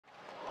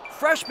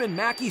Freshman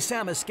Mackie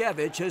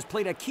Samoskevich has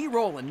played a key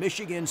role in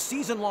Michigan's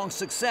season-long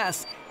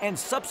success and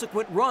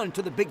subsequent run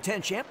to the Big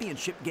Ten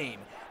championship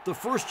game. The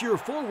first-year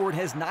forward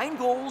has 9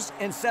 goals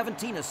and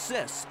 17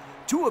 assists.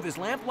 2 of his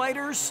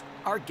lamplighters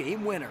are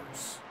game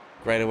winners.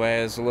 Right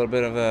away is a little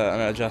bit of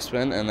an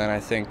adjustment, and then I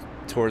think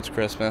towards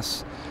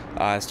Christmas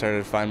I started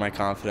to find my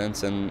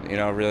confidence and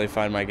really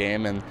find my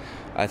game, and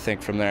I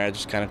think from there I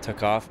just kind of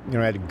took off. I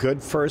had a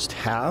good first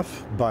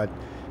half, but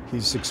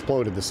he's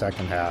exploded the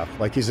second half.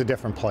 Like, he's a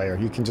different player.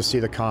 You can just see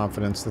the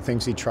confidence, the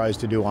things he tries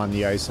to do on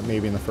the ice that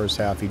maybe in the first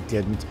half he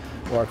didn't,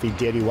 or if he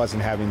did, he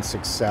wasn't having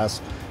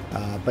success.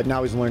 But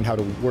now he's learned how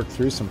to work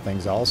through some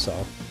things also.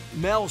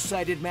 Mel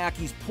cited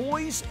Mackie's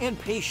poise and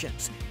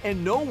patience,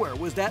 and nowhere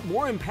was that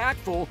more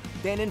impactful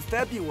than in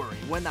February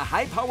when the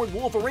high-powered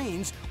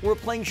Wolverines were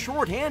playing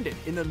shorthanded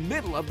in the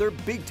middle of their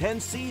Big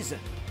Ten season.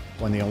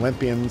 When the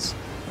Olympians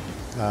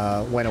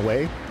went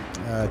away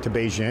to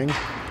Beijing,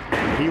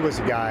 he was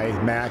a guy,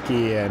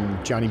 Mackie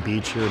and Johnny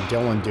Beecher,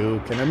 Dylan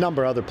Duke, and a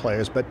number of other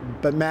players,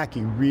 but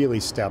Mackie really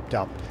stepped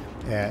up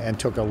and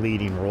took a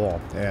leading role,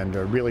 and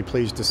really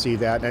pleased to see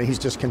that, and he's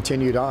just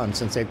continued on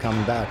since they've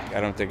come back.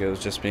 I don't think it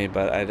was just me,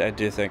 but I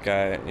do think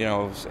I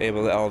was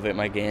able to elevate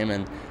my game,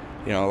 and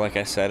like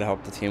I said,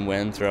 help the team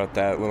win throughout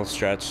that little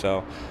stretch.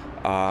 So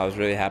I was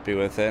really happy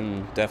with it,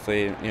 and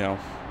definitely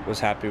was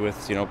happy with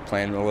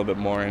playing a little bit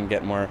more and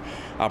getting more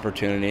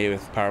opportunity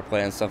with power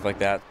play and stuff like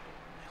that.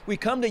 We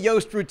come to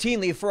Yost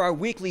routinely for our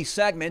weekly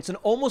segments, and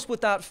almost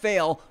without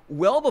fail,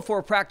 well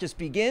before practice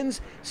begins,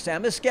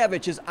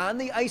 Samoskevich is on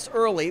the ice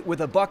early with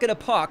a bucket of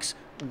pucks,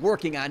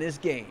 working on his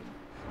game.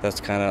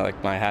 That's kind of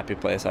like my happy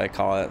place, I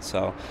call it.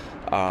 So,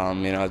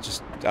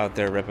 just out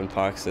there ripping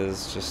pucks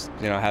is just,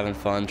 having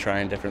fun,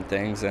 trying different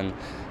things, and,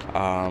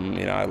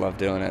 I love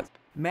doing it.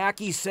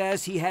 Mackie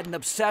says he had an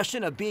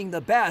obsession of being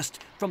the best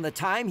from the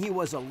time he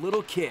was a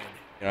little kid.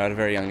 At a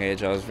very young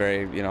age, I was a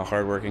very,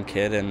 hardworking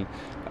kid, and,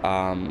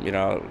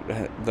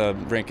 the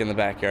rink in the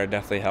backyard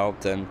definitely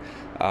helped, and,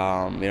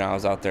 I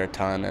was out there a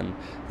ton, and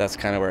that's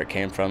kind of where it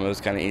came from. It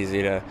was kind of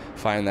easy to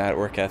find that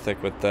work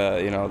ethic with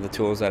the, the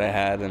tools that I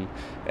had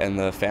and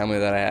the family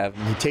that I have.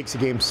 He takes the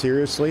game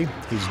seriously.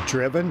 He's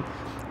driven.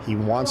 He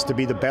wants to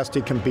be the best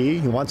he can be.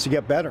 He wants to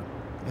get better,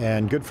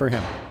 and good for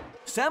him.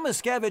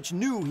 Samoskevich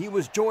knew he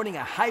was joining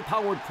a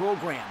high-powered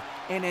program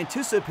and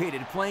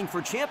anticipated playing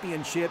for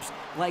championships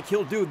like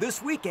he'll do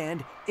this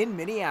weekend in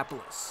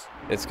Minneapolis.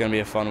 It's going to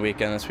be a fun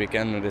weekend this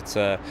weekend. It's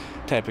a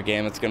type of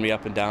game that's going to be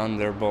up and down.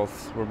 We're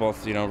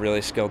both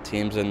really skilled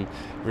teams and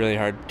really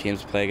hard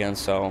teams to play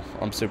against, so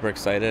I'm super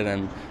excited,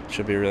 and it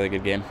should be a really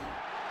good game.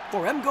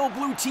 For MGO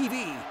Blue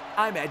TV,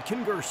 I'm Ed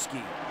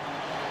Kongursky.